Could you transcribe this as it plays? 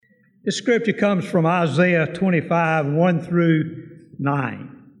This scripture comes from Isaiah 25, 1 through 9.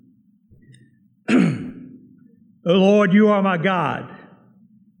 O Lord, you are my God.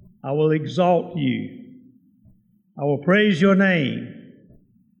 I will exalt you. I will praise your name.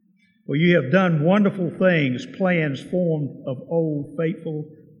 For you have done wonderful things, plans formed of old, faithful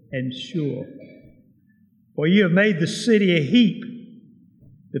and sure. For you have made the city a heap,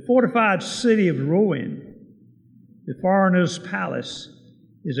 the fortified city of ruin. The foreigner's palace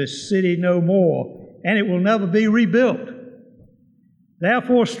is a city no more, and it will never be rebuilt.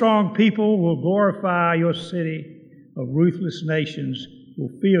 Therefore, strong people will glorify your city, of ruthless nations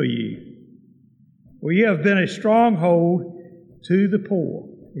will fear you. For you have been a stronghold to the poor,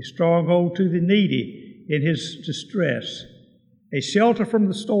 a stronghold to the needy in his distress, a shelter from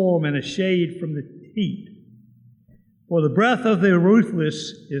the storm and a shade from the heat. For the breath of the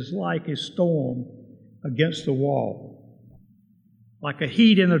ruthless is like a storm against the wall. Like a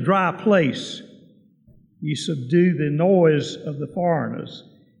heat in a dry place, you subdue the noise of the foreigners,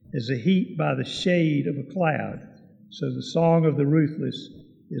 as a heat by the shade of a cloud. So the song of the ruthless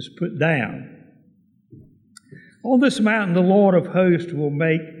is put down. On this mountain the Lord of hosts will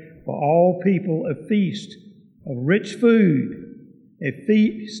make for all people a feast of rich food, a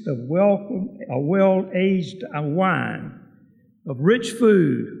feast of well-aged wine, of rich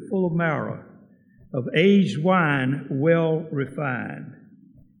food full of marrow, of aged wine well refined.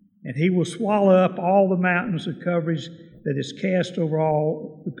 And he will swallow up all the mountains of coverage that is cast over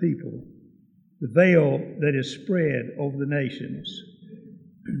all the people, the veil that is spread over the nations.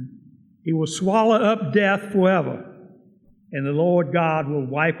 He will swallow up death forever, and the Lord God will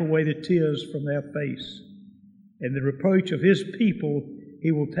wipe away the tears from their face, and the reproach of his people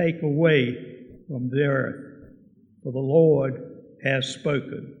he will take away from the earth, for the Lord has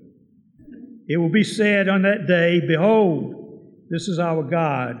spoken. It will be said on that day, Behold, this is our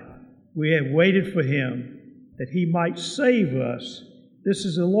God. We have waited for him, that he might save us. This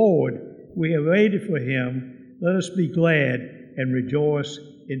is the Lord. We have waited for him. Let us be glad and rejoice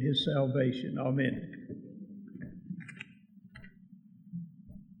in his salvation. Amen.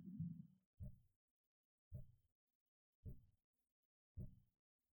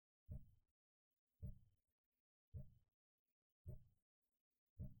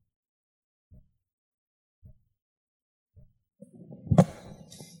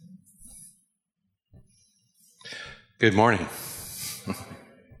 Good morning.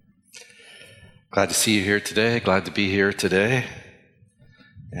 Glad to see you here today. Glad to be here today.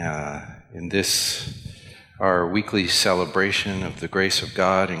 In this, our weekly celebration of the grace of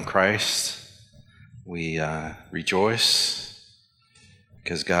God in Christ, we rejoice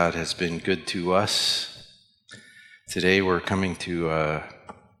because God has been good to us. Today we're coming to a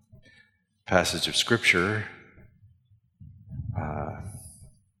passage of Scripture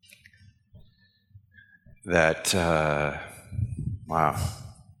that,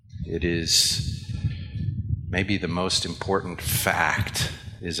 it is maybe the most important fact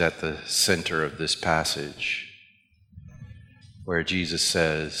is at the center of this passage, where Jesus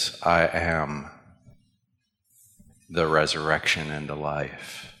says, I am the resurrection and the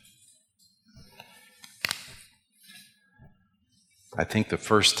life. I think the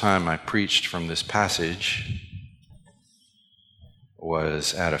first time I preached from this passage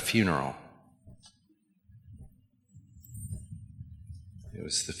was at a funeral. It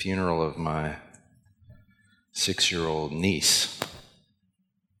was the funeral of my 6-year-old niece.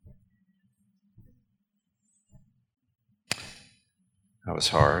 That was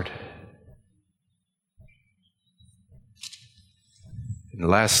hard. And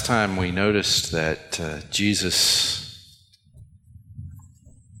last time we noticed that Jesus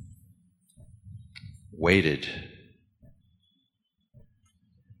waited.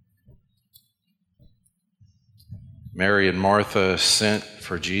 Mary and Martha sent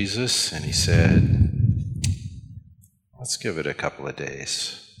for Jesus, and he said, let's give it a couple of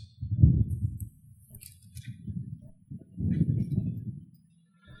days.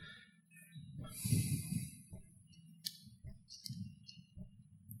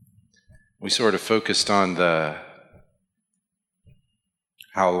 We sort of focused on the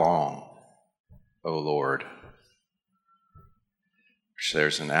how long, O Lord, which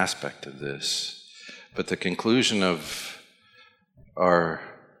there's an aspect of this. But the conclusion of where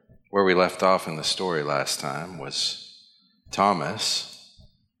we left off in the story last time was Thomas,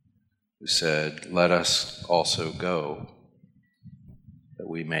 who said, let us also go, that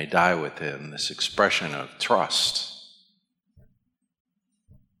we may die with him, this expression of trust.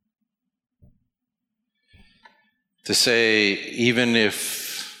 To say, even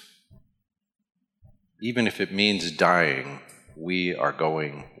if it means dying we are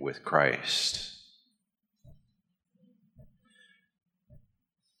going with Christ.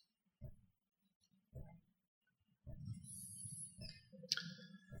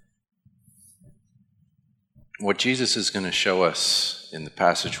 What Jesus is going to show us in the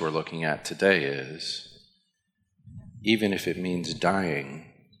passage we're looking at today is, even if it means dying,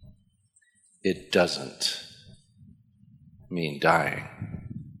 it doesn't mean dying.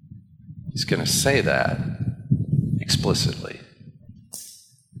 He's going to say that explicitly.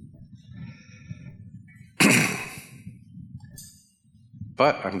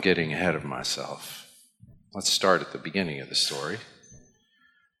 But I'm getting ahead of myself. Let's start at the beginning of the story.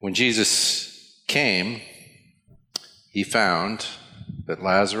 When Jesus came, he found that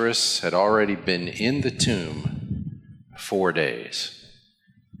Lazarus had already been in the tomb 4 days.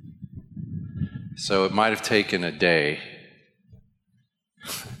 So it might have taken a day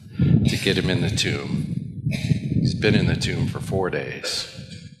to get him in the tomb. He's been in the tomb for 4 days.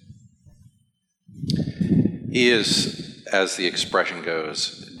 He is, as the expression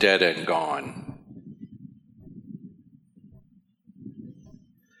goes, dead and gone.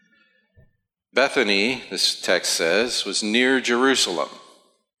 Bethany, this text says, was near Jerusalem,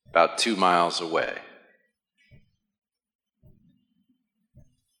 about 2 miles away.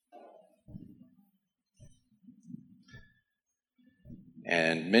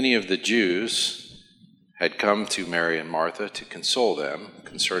 And many of the Jews had come to Mary and Martha to console them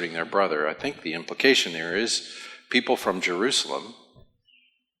concerning their brother. I think the implication there is people from Jerusalem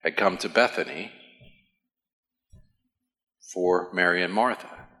had come to Bethany for Mary and Martha.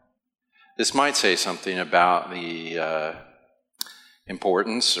 This might say something about the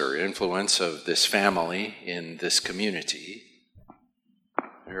importance or influence of this family in this community.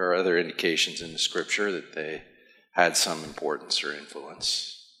 There are other indications in the scripture that they had some importance or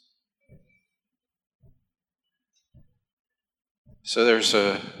influence. So there's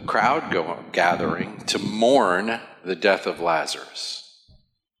a crowd gathering to mourn the death of Lazarus.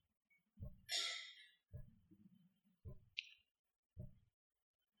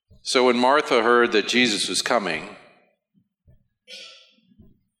 So when Martha heard that Jesus was coming,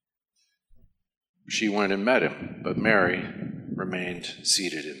 she went and met him, but Mary remained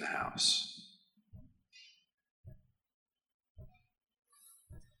seated in the house.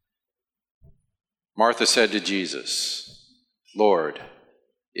 Martha said to Jesus, "Lord,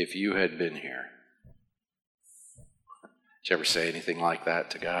 if you had been here." Did you ever say anything like that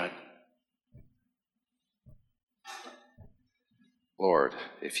to God? Lord,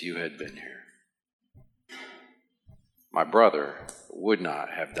 if you had been here, my brother would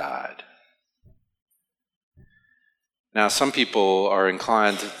not have died. Now, some people are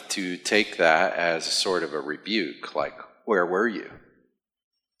inclined to take that as sort of a rebuke, like, where were you?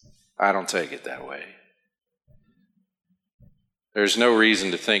 I don't take it that way. There's no reason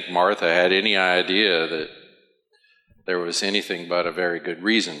to think Martha had any idea that there was anything but a very good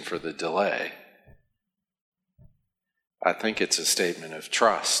reason for the delay. I think it's a statement of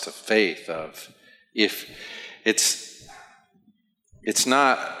trust, of faith, of if it's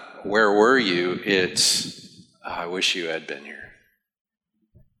not where were you, it's I wish you had been here.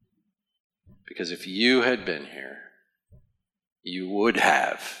 Because if you had been here, you would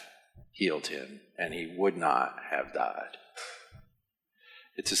have healed him and he would not have died.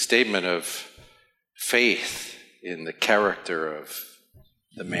 It's a statement of faith in the character of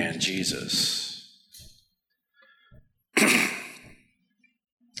the man Jesus.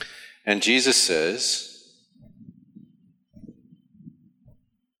 And Jesus says,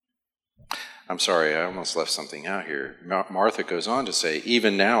 I'm sorry, I almost left something out here. Martha goes on to say,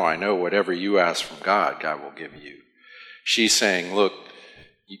 even now I know whatever you ask from God, God will give you. She's saying, look,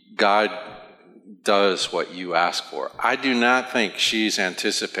 God does what you ask for. I do not think she's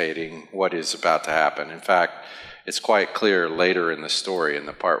anticipating what is about to happen. In fact, it's quite clear later in the story, in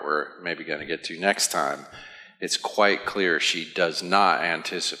the part we're maybe going to get to next time, it's quite clear she does not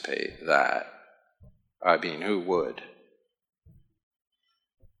anticipate that. I mean, who would?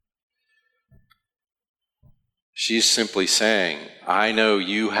 She's simply saying, I know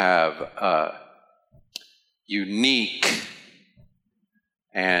you have a unique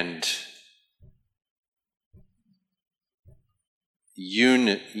and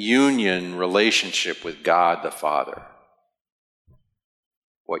union relationship with God the Father.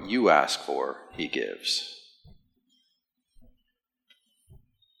 What you ask for, He gives.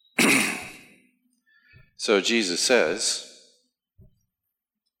 So Jesus says,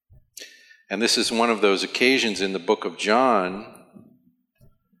 and this is one of those occasions in the book of John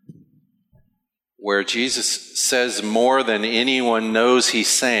where Jesus says more than anyone knows he's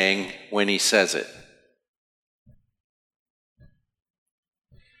saying when he says it.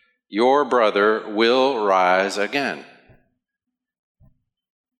 your brother will rise again.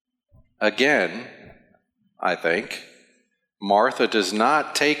 Again, I think, Martha does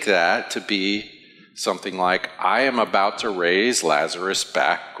not take that to be something like, I am about to raise Lazarus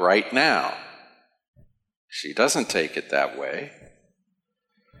back right now. She doesn't take it that way.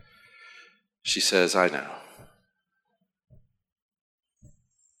 She says, I know.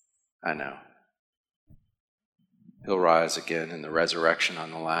 I know. He'll rise again in the resurrection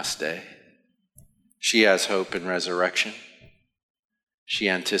on the last day. She has hope in resurrection. She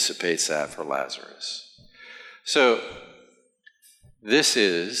anticipates that for Lazarus. So, this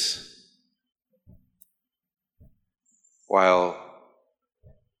is, while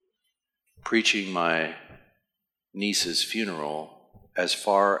preaching my niece's funeral, as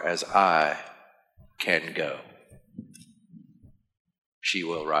far as I can go. She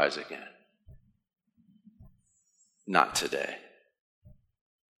will rise again. Not today.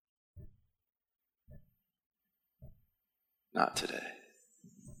 Not today.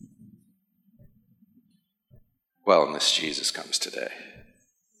 Well, unless Jesus comes today.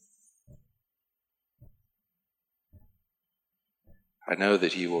 I know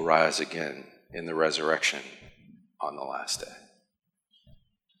that he will rise again in the resurrection on the last day.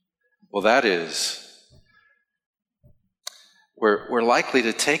 Well, that is, we're likely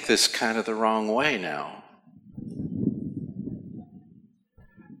to take this kind of the wrong way now.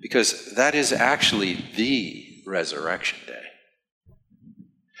 Because that is actually the resurrection day.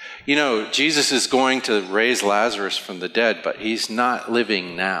 You know, Jesus is going to raise Lazarus from the dead, but he's not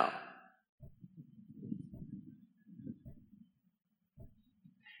living now.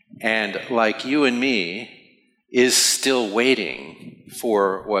 And like you and me, is still waiting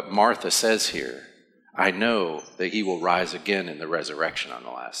for what Martha says here. I know that he will rise again in the resurrection on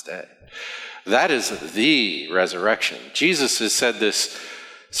the last day. That is the resurrection. Jesus has said this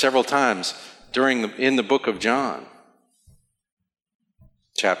several times in the book of John.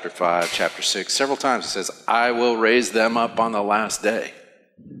 Chapter 5, chapter 6, several times it says, I will raise them up on the last day.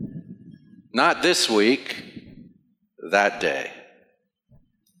 Not this week, that day.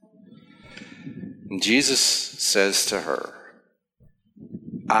 And Jesus says to her,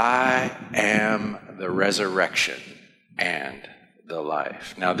 I am the resurrection and the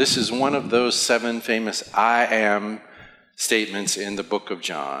life. Now, this is one of those 7 famous I am statements in the book of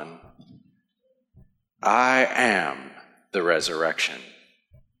John. I am the resurrection.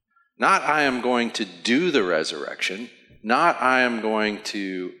 Not I am going to do the resurrection. Not I am going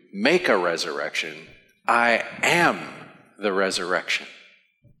to make a resurrection. I am the resurrection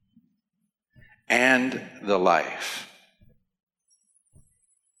and the life.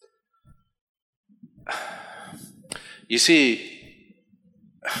 You see,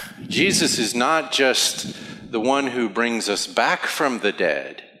 Jesus is not just the one who brings us back from the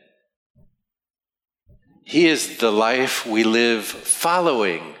dead. He is the life we live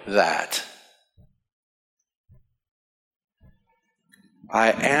following that.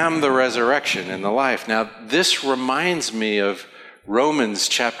 I am the resurrection and the life. Now, this reminds me of Romans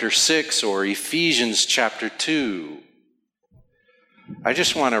chapter 6 or Ephesians chapter 2. I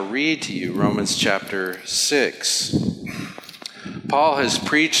just want to read to you Romans chapter 6. Paul has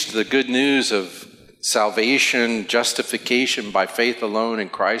preached the good news of salvation, justification by faith alone in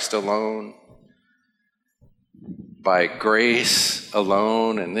Christ alone, by grace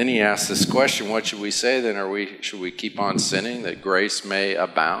alone. And then he asks this question, what should we say then? Should we keep on sinning that grace may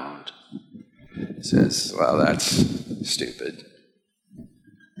abound? He says, well, that's stupid.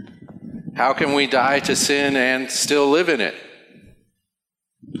 How can we die to sin and still live in it?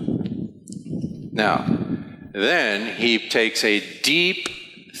 Now, then he takes a deep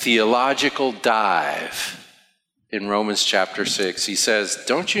theological dive in Romans chapter 6. He says,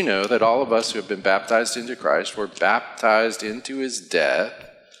 don't you know that all of us who have been baptized into Christ were baptized into his death?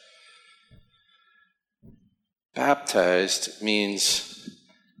 Baptized means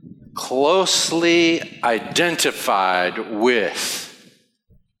closely identified with.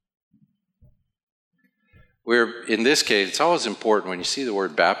 In this case, it's always important when you see the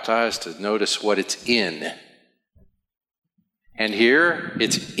word baptized to notice what it's in. And here,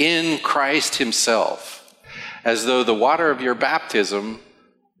 it's in Christ himself. As though the water of your baptism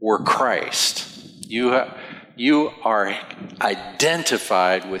were Christ. You are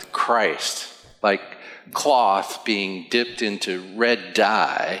identified with Christ. Like cloth being dipped into red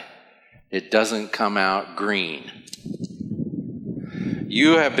dye, it doesn't come out green.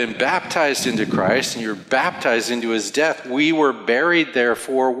 You have been baptized into Christ, and you're baptized into his death. We were buried,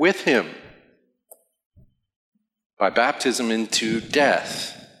 therefore, with him by baptism into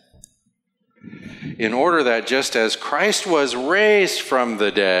death. in order that just as Christ was raised from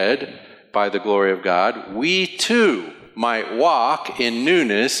the dead by the glory of God, we too might walk in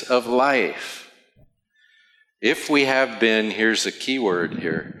newness of life. If we have been, here's the key word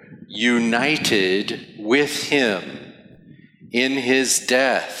here, united with him in his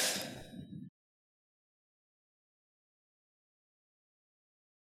death,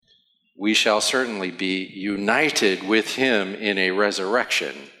 we shall certainly be united with him in a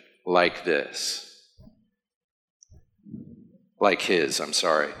resurrection like this. Like his, I'm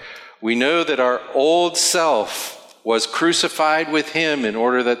sorry. We know that our old self was crucified with him in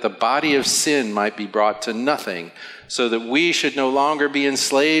order that the body of sin might be brought to nothing, so that we should no longer be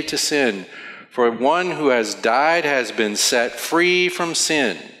enslaved to sin. For one who has died has been set free from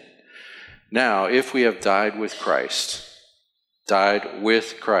sin. Now, if we have died with Christ,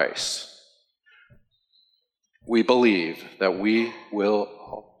 we believe that we will,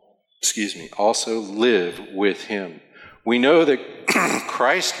 also live with him. We know that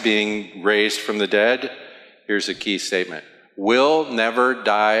Christ, being raised from the dead, here's a key statement, will never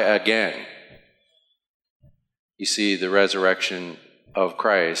die again. You see, the resurrection of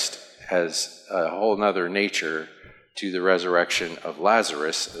Christ has a whole nother nature to the resurrection of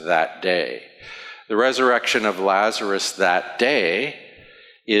Lazarus that day. The resurrection of Lazarus that day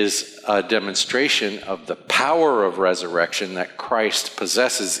is a demonstration of the power of resurrection that Christ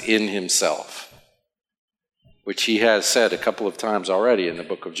possesses in himself, which he has said a couple of times already in the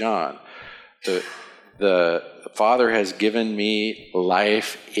book of John. The Father has given me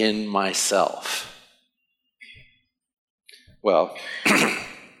life in myself. Well,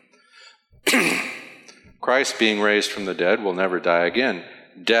 Christ being raised from the dead will never die again.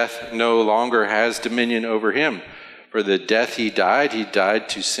 Death no longer has dominion over him. For the death he died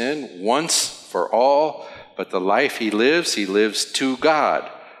to sin once for all, but the life he lives to God.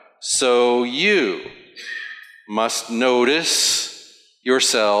 So you must notice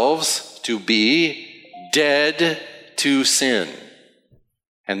yourselves to be dead to sin.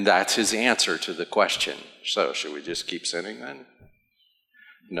 And that's his answer to the question. So should we just keep sinning then?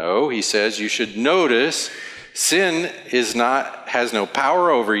 No, he says you should notice sin has no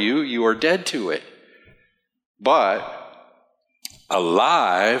power over you. You are dead to it. But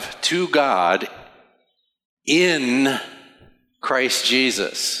alive to God in Christ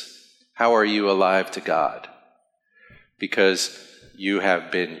Jesus. How are you alive to God? Because you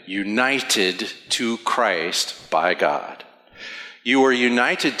have been united to Christ by God. You were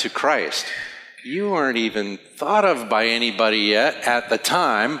united to Christ. You weren't even thought of by anybody yet at the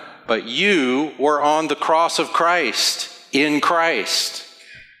time, but you were on the cross of Christ, in Christ.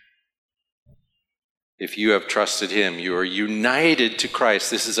 If you have trusted him, you are united to Christ.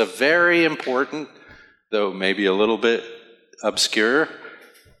 This is a very important, though maybe a little bit obscure,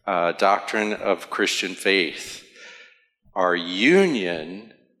 doctrine of Christian faith. Our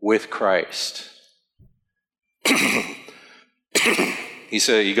union with Christ.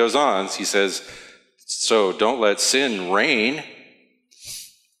 He goes on, he says, so don't let sin reign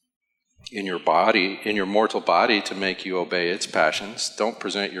in your body, in your mortal body, to make you obey its passions. Don't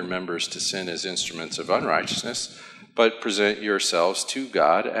present your members to sin as instruments of unrighteousness, but present yourselves to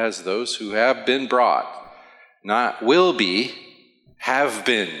God as those who have been brought, not will be, have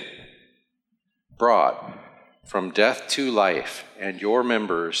been brought from death to life, and your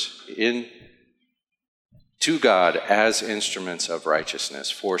members to God as instruments of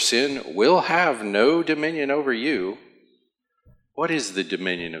righteousness. For sin will have no dominion over you. What is the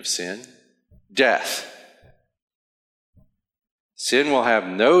dominion of sin? Death. Sin will have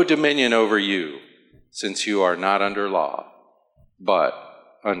no dominion over you, since you are not under law, but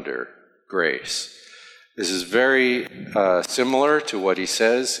under grace. This is very similar to what he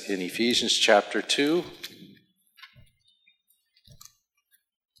says in Ephesians chapter 2.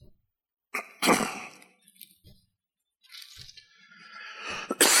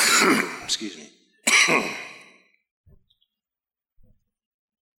 Excuse me.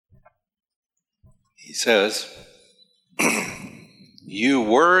 He says, you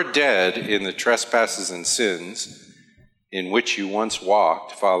were dead in the trespasses and sins in which you once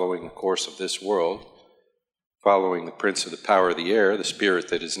walked, following the course of this world, following the prince of the power of the air, the spirit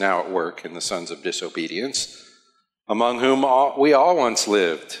that is now at work in the sons of disobedience, among whom we all once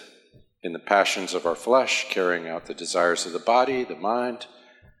lived in the passions of our flesh, carrying out the desires of the body, the mind,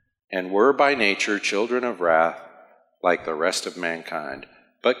 and were by nature children of wrath like the rest of mankind.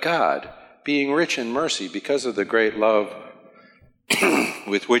 But God, being rich in mercy because of the great love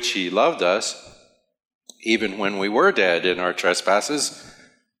with which he loved us, even when we were dead in our trespasses,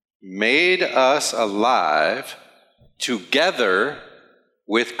 made us alive together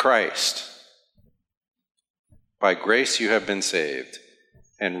with Christ. By grace you have been saved,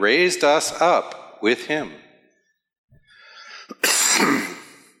 and raised us up with him,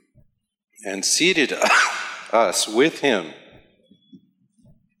 and seated us with him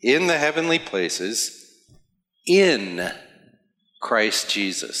in the heavenly places in Christ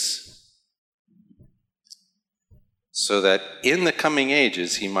Jesus, so that in the coming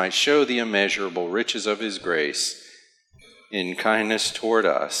ages he might show the immeasurable riches of his grace in kindness toward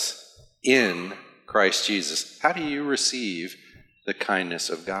us in Christ Jesus. How do you receive the kindness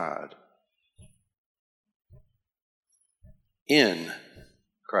of God? In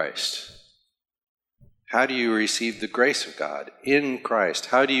Christ. How do you receive the grace of God? In Christ.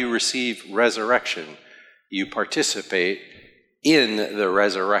 How do you receive resurrection? You participate in the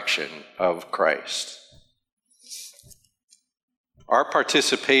resurrection of Christ. Our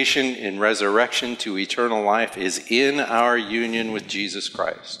participation in resurrection to eternal life is in our union with Jesus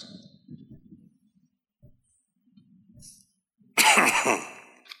Christ.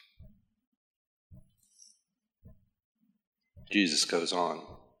 Jesus goes on.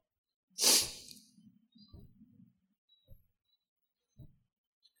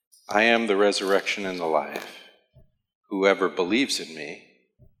 I am the resurrection and the life. Whoever believes in me,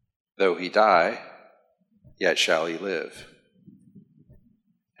 though he die, yet shall he live.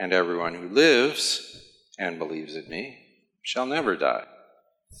 And everyone who lives and believes in me shall never die.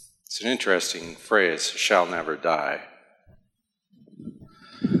 It's an interesting phrase, shall never die.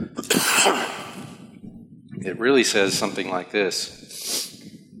 It really says something like this: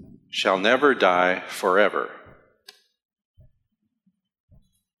 shall never die forever.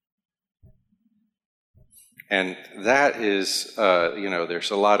 And that is,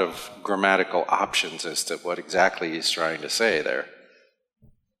 there's a lot of grammatical options as to what exactly he's trying to say there.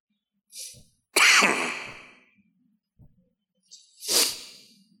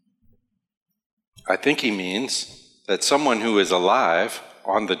 I think he means that someone who is alive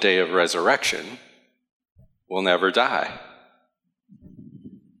on the day of resurrection will never die.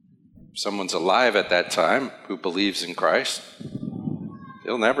 If someone's alive at that time who believes in Christ,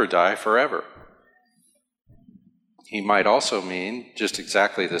 he'll never die forever. He might also mean just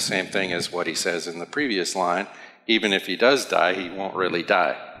exactly the same thing as what he says in the previous line. Even if he does die, he won't really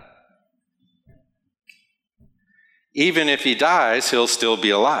die. Even if he dies, he'll still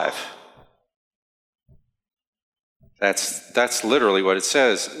be alive. That's literally what it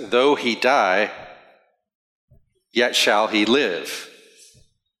says. Though he die, yet shall he live.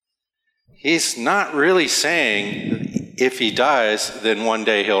 He's not really saying if he dies, then one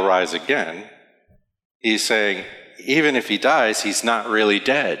day he'll rise again. He's saying even if he dies, he's not really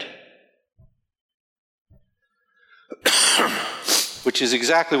dead. Which is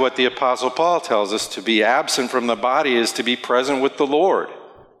exactly what the Apostle Paul tells us. To be absent from the body is to be present with the Lord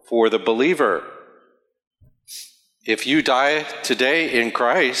for the believer. If you die today in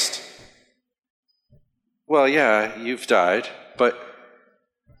Christ, well, yeah, you've died, but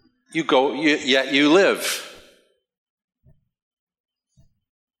yet you live.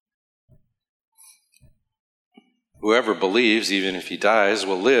 Whoever believes, even if he dies,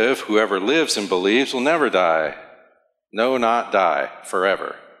 will live. Whoever lives and believes will never die. No, not die,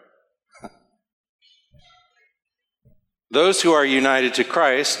 forever. Those who are united to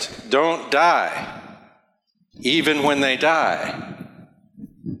Christ don't die, even when they die.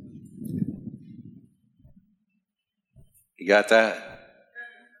 You got that?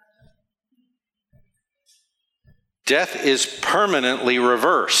 Death is permanently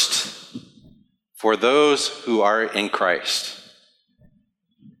reversed for those who are in Christ.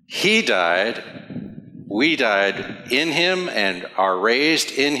 He died, we died in him and are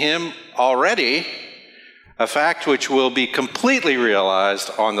raised in him already, a fact which will be completely realized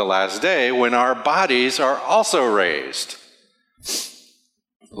on the last day when our bodies are also raised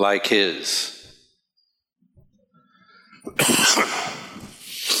like his.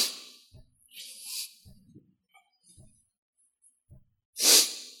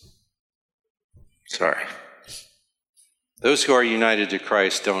 Sorry. Those who are united to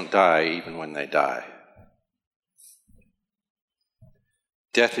Christ don't die even when they die.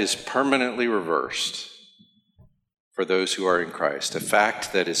 Death is permanently reversed for those who are in Christ, a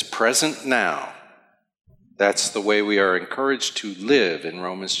fact that is present now. That's the way we are encouraged to live in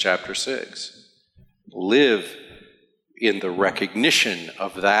Romans chapter 6. Live in the recognition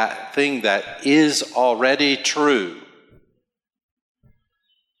of that thing that is already true.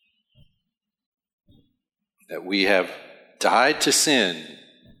 That we have died to sin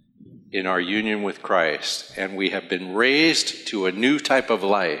in our union with Christ, and we have been raised to a new type of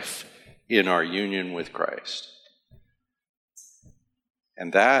life in our union with Christ.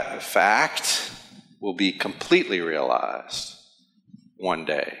 And that fact will be completely realized one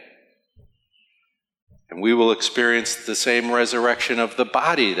day. And we will experience the same resurrection of the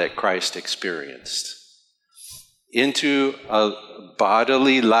body that Christ experienced into a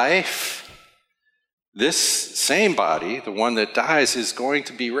bodily life. This same body, the one that dies, is going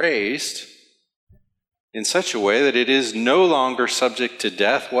to be raised in such a way that it is no longer subject to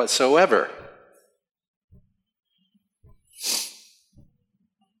death whatsoever.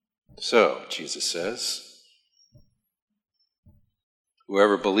 So, Jesus says,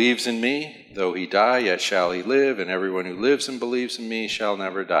 whoever believes in me, though he die, yet shall he live, and everyone who lives and believes in me shall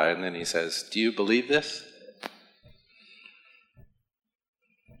never die. And then he says, do you believe this?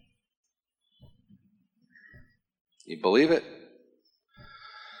 You believe it?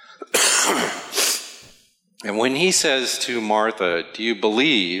 And when he says to Martha, do you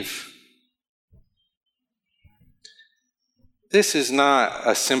believe? This is not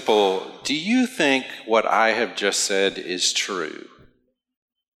a simple, do you think what I have just said is true?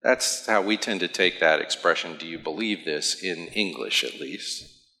 That's how we tend to take that expression, do you believe this, in English at least.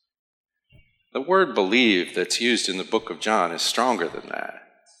 The word believe that's used in the book of John is stronger than that.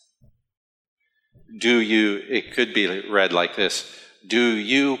 It could be read like this, do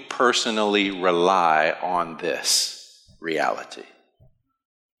you personally rely on this reality?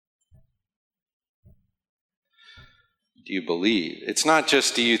 Do you believe? It's not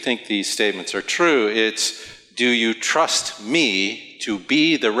just do you think these statements are true, it's do you trust me to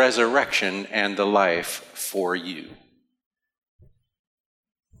be the resurrection and the life for you?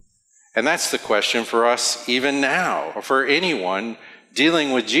 And that's the question for us even now, or for anyone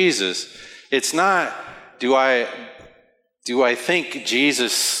dealing with Jesus. It's not, do I think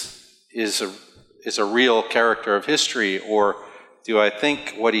Jesus is a real character of history, or do I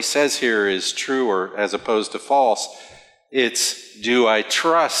think what he says here is true or as opposed to false? It's, do I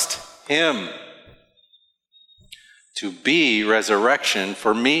trust him to be resurrection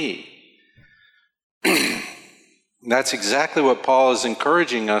for me? That's exactly what Paul is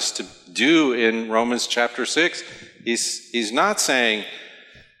encouraging us to do in Romans chapter 6. He's not saying,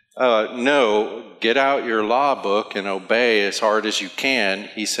 no, get out your law book and obey as hard as you can.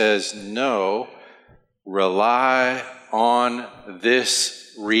 He says, no, rely on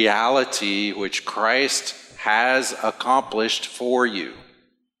this reality which Christ has accomplished for you.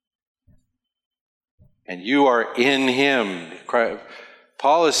 And you are in him.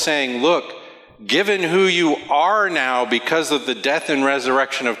 Paul is saying, look, given who you are now because of the death and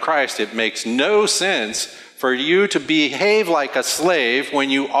resurrection of Christ, it makes no sense for you to behave like a slave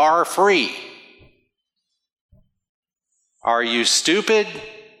when you are free. Are you stupid?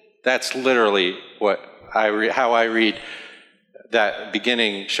 That's literally how I read that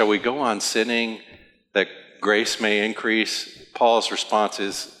beginning, shall we go on sinning that grace may increase? Paul's response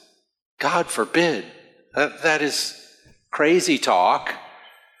is, God forbid. That is crazy talk.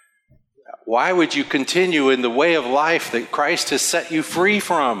 Why would you continue in the way of life that Christ has set you free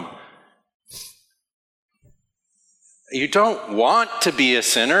from? You don't want to be a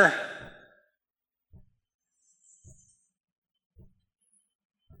sinner.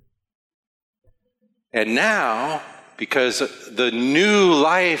 And now, because the new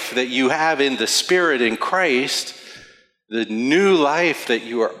life that you have in the Spirit in Christ, the new life that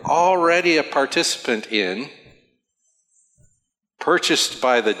you are already a participant in, purchased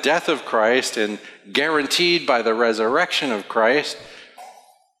by the death of Christ and guaranteed by the resurrection of Christ,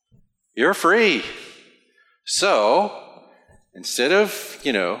 you're free. So, instead of,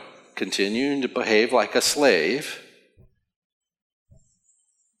 continuing to behave like a slave,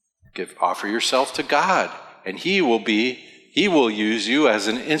 offer yourself to God, and He will use you as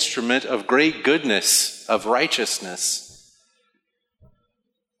an instrument of great goodness, of righteousness.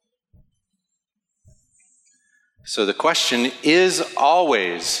 So the question is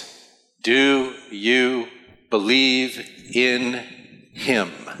always, do you believe in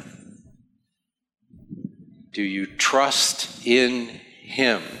Him? Do you trust in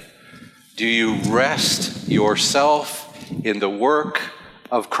Him? Do you rest yourself in the work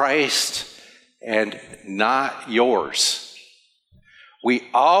of Christ and not yours? We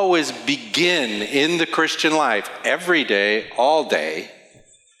always begin in the Christian life, every day, all day,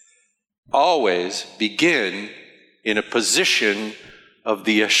 always begin in a position of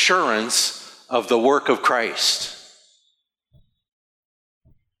the assurance of the work of Christ.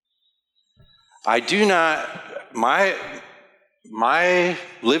 My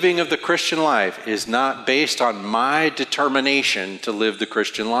living of the Christian life is not based on my determination to live the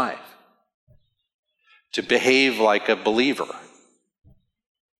Christian life, to behave like a believer.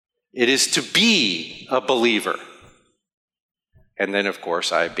 It is to be a believer. And then, of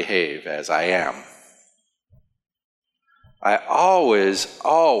course, I behave as I am. I always,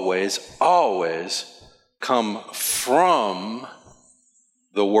 always, always come from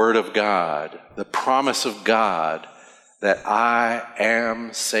the Word of God, the promise of God that I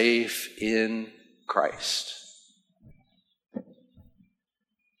am safe in Christ.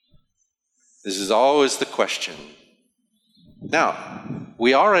 This is always the question. Now,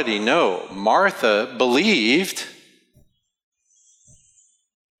 we already know Martha believed,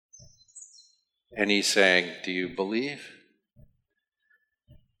 and he's saying, do you believe?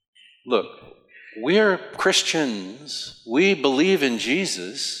 Look, we're Christians. We believe in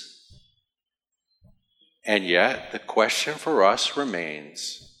Jesus. And yet, the question for us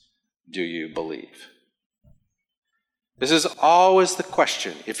remains, do you believe? This is always the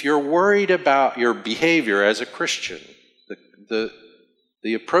question. If you're worried about your behavior as a Christian,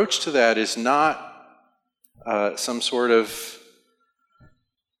 the approach to that is not some sort of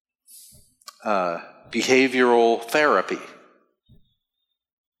behavioral therapy.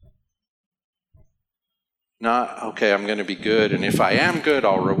 Not, okay, I'm going to be good, and if I am good,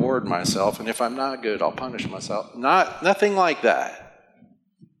 I'll reward myself, and if I'm not good, I'll punish myself. Nothing like that.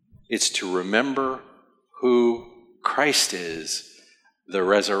 It's to remember who Christ is, the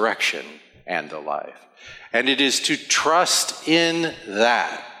resurrection and the life. And it is to trust in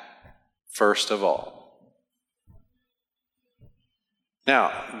that, first of all.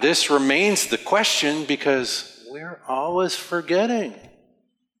 Now, this remains the question because we're always forgetting.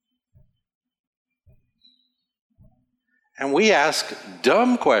 And we ask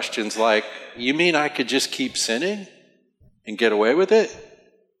dumb questions like, you mean I could just keep sinning and get away with it?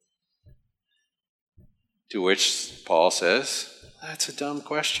 To which Paul says, that's a dumb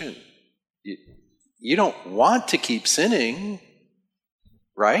question. You don't want to keep sinning,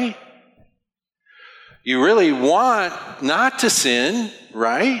 right? You really want not to sin,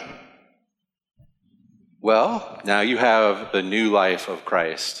 right? Well, now you have the new life of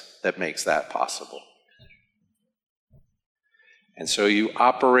Christ that makes that possible. And so you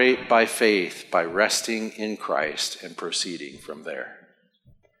operate by faith, by resting in Christ and proceeding from there.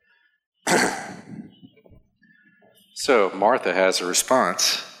 So Martha has a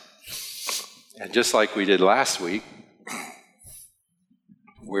response. And just like we did last week,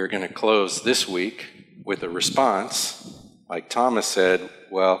 we're going to close this week with a response. Like Thomas said,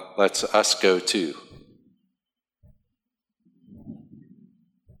 well, let's us go too.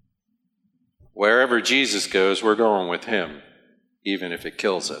 Wherever Jesus goes, we're going with him, even if it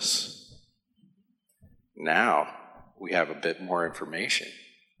kills us. Now we have a bit more information.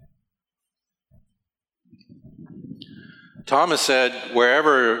 Thomas said,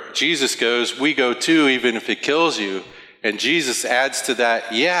 wherever Jesus goes, we go too, even if it kills you. And Jesus adds to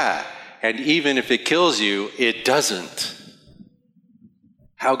that, yeah, and even if it kills you, it doesn't.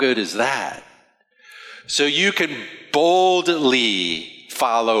 How good is that? So you can boldly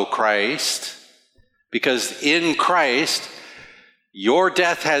follow Christ, because in Christ, your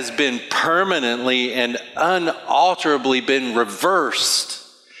death has been permanently and unalterably been reversed,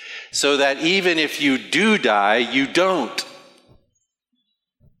 so that even if you do die, you don't.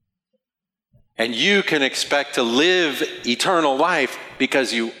 And you can expect to live eternal life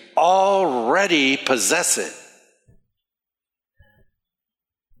because you already possess it.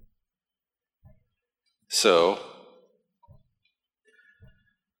 So,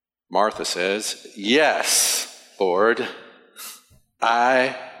 Martha says, yes, Lord,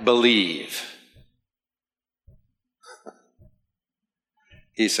 I believe.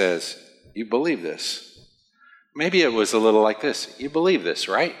 He says, you believe this. Maybe it was a little like this. You believe this,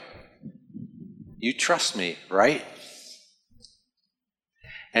 right? You trust me, right?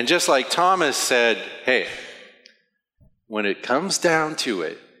 And just like Thomas said, hey, when it comes down to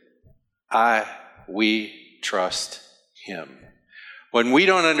it, we trust him. When we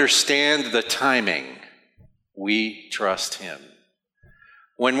don't understand the timing, we trust him.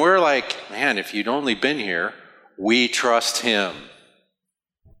 When we're like, man, if you'd only been here, we trust him.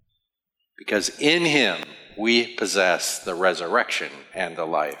 Because in him, we possess the resurrection and the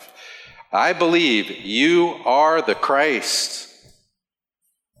life. I believe you are the Christ,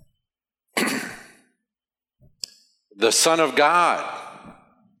 the Son of God,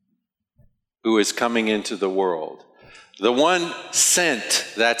 who is coming into the world. The one sent,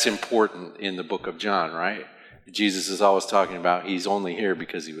 that's important in the book of John, right? Jesus is always talking about he's only here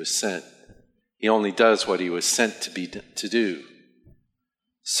because he was sent. He only does what he was sent to do.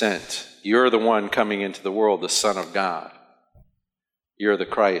 Sent. You're the one coming into the world, the Son of God. You're the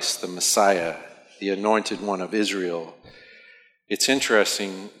Christ, the Messiah, the anointed one of Israel. It's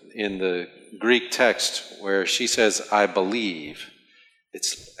interesting in the Greek text where she says, I believe.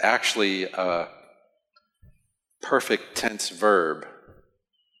 It's actually perfect tense verb.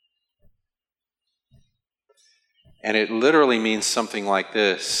 And it literally means something like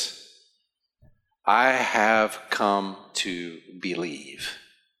this: I have come to believe.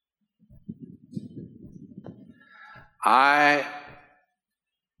 I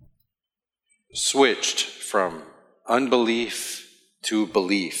switched from unbelief to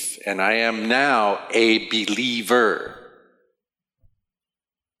belief, and I am now a believer.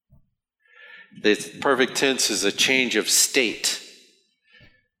 The perfect tense is a change of state.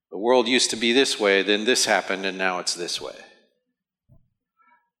 The world used to be this way, then this happened, and now it's this way.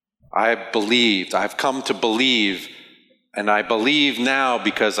 I believed, I've come to believe, and I believe now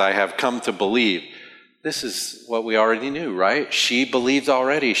because I have come to believe. This is what we already knew, right? She believed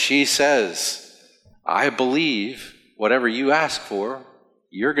already. She says, I believe whatever you ask for,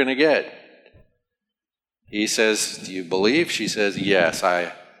 you're going to get. He says, do you believe? She says, yes,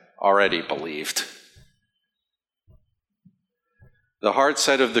 I already believed. The heart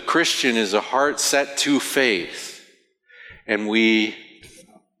set of the Christian is a heart set to faith. And we,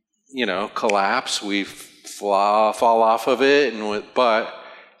 collapse, we fall off of it, but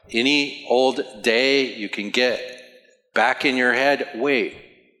any old day you can get back in your head, wait,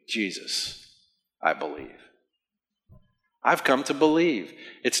 Jesus, I believe. I've come to believe.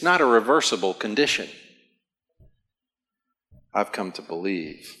 It's not a reversible condition. I've come to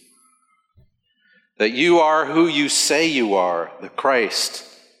believe that you are who you say you are, the Christ,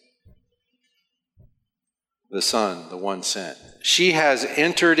 the Son, the one sent. She has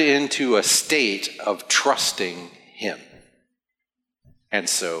entered into a state of trusting him. And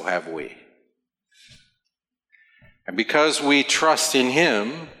so have we. And because we trust in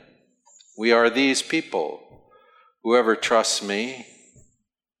him, we are these people. Whoever trusts me,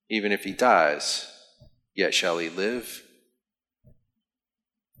 even if he dies, yet shall he live.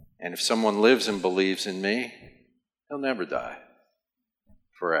 And if someone lives and believes in me, he'll never die.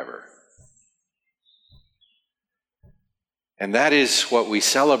 Forever. And that is what we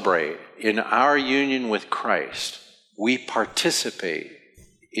celebrate. In our union with Christ, we participate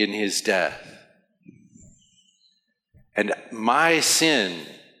in his death. And my sin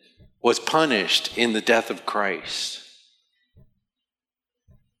was punished in the death of Christ.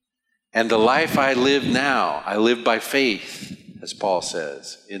 And the life I live now, I live by faith, as Paul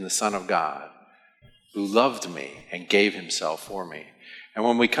says, in the Son of God, who loved me and gave himself for me. And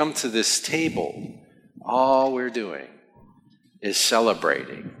when we come to this table, all we're doing is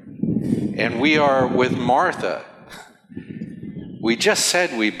celebrating. And we are with Martha. We just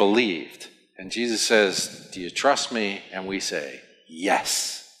said we believed. And Jesus says, do you trust me? And we say,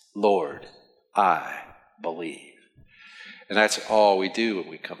 yes, Lord, I believe. And that's all we do when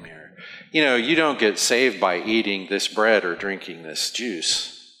we come here. You don't get saved by eating this bread or drinking this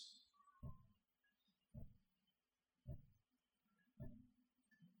juice.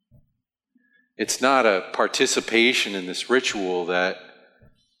 It's not a participation in this ritual that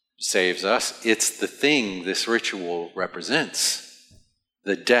saves us. It's the thing this ritual represents,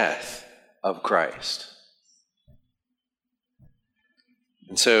 the death of Christ.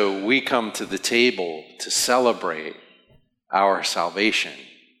 And so we come to the table to celebrate our salvation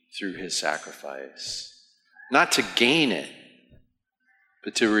through his sacrifice. Not to gain it,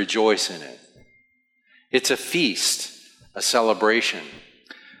 but to rejoice in it. It's a feast, a celebration.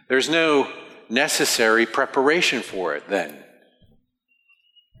 There's no necessary preparation for it then,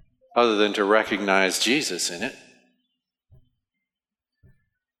 other than to recognize Jesus in it.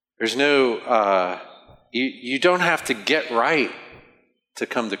 There's no, you don't have to get right to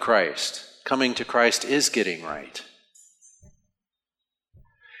come to Christ. Coming to Christ is getting right.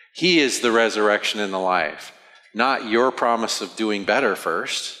 He is the resurrection and the life, not your promise of doing better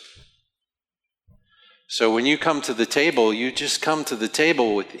first. So when you come to the table, you just come to the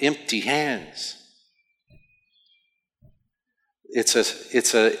table with empty hands.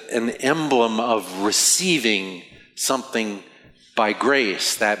 It's an emblem of receiving something by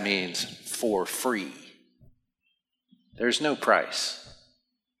grace. That means for free. There's no price.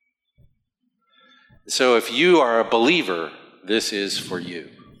 So if you are a believer, this is for you.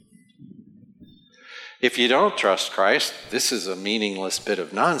 If you don't trust Christ, this is a meaningless bit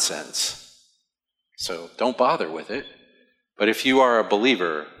of nonsense. So don't bother with it. But if you are a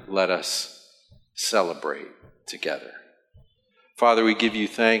believer, let us celebrate together. Father, we give you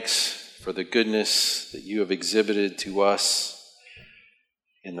thanks for the goodness that you have exhibited to us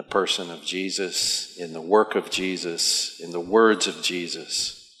in the person of Jesus, in the work of Jesus, in the words of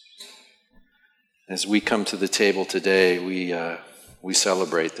Jesus. As we come to the table today, we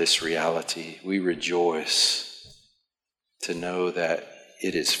celebrate this reality. We rejoice to know that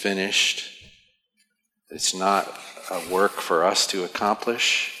it is finished, It's not a work for us to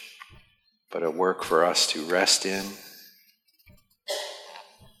accomplish, but a work for us to rest in.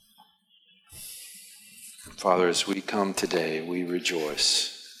 Father, as we come today, we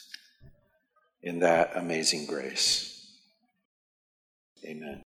rejoice in that amazing grace. Amen.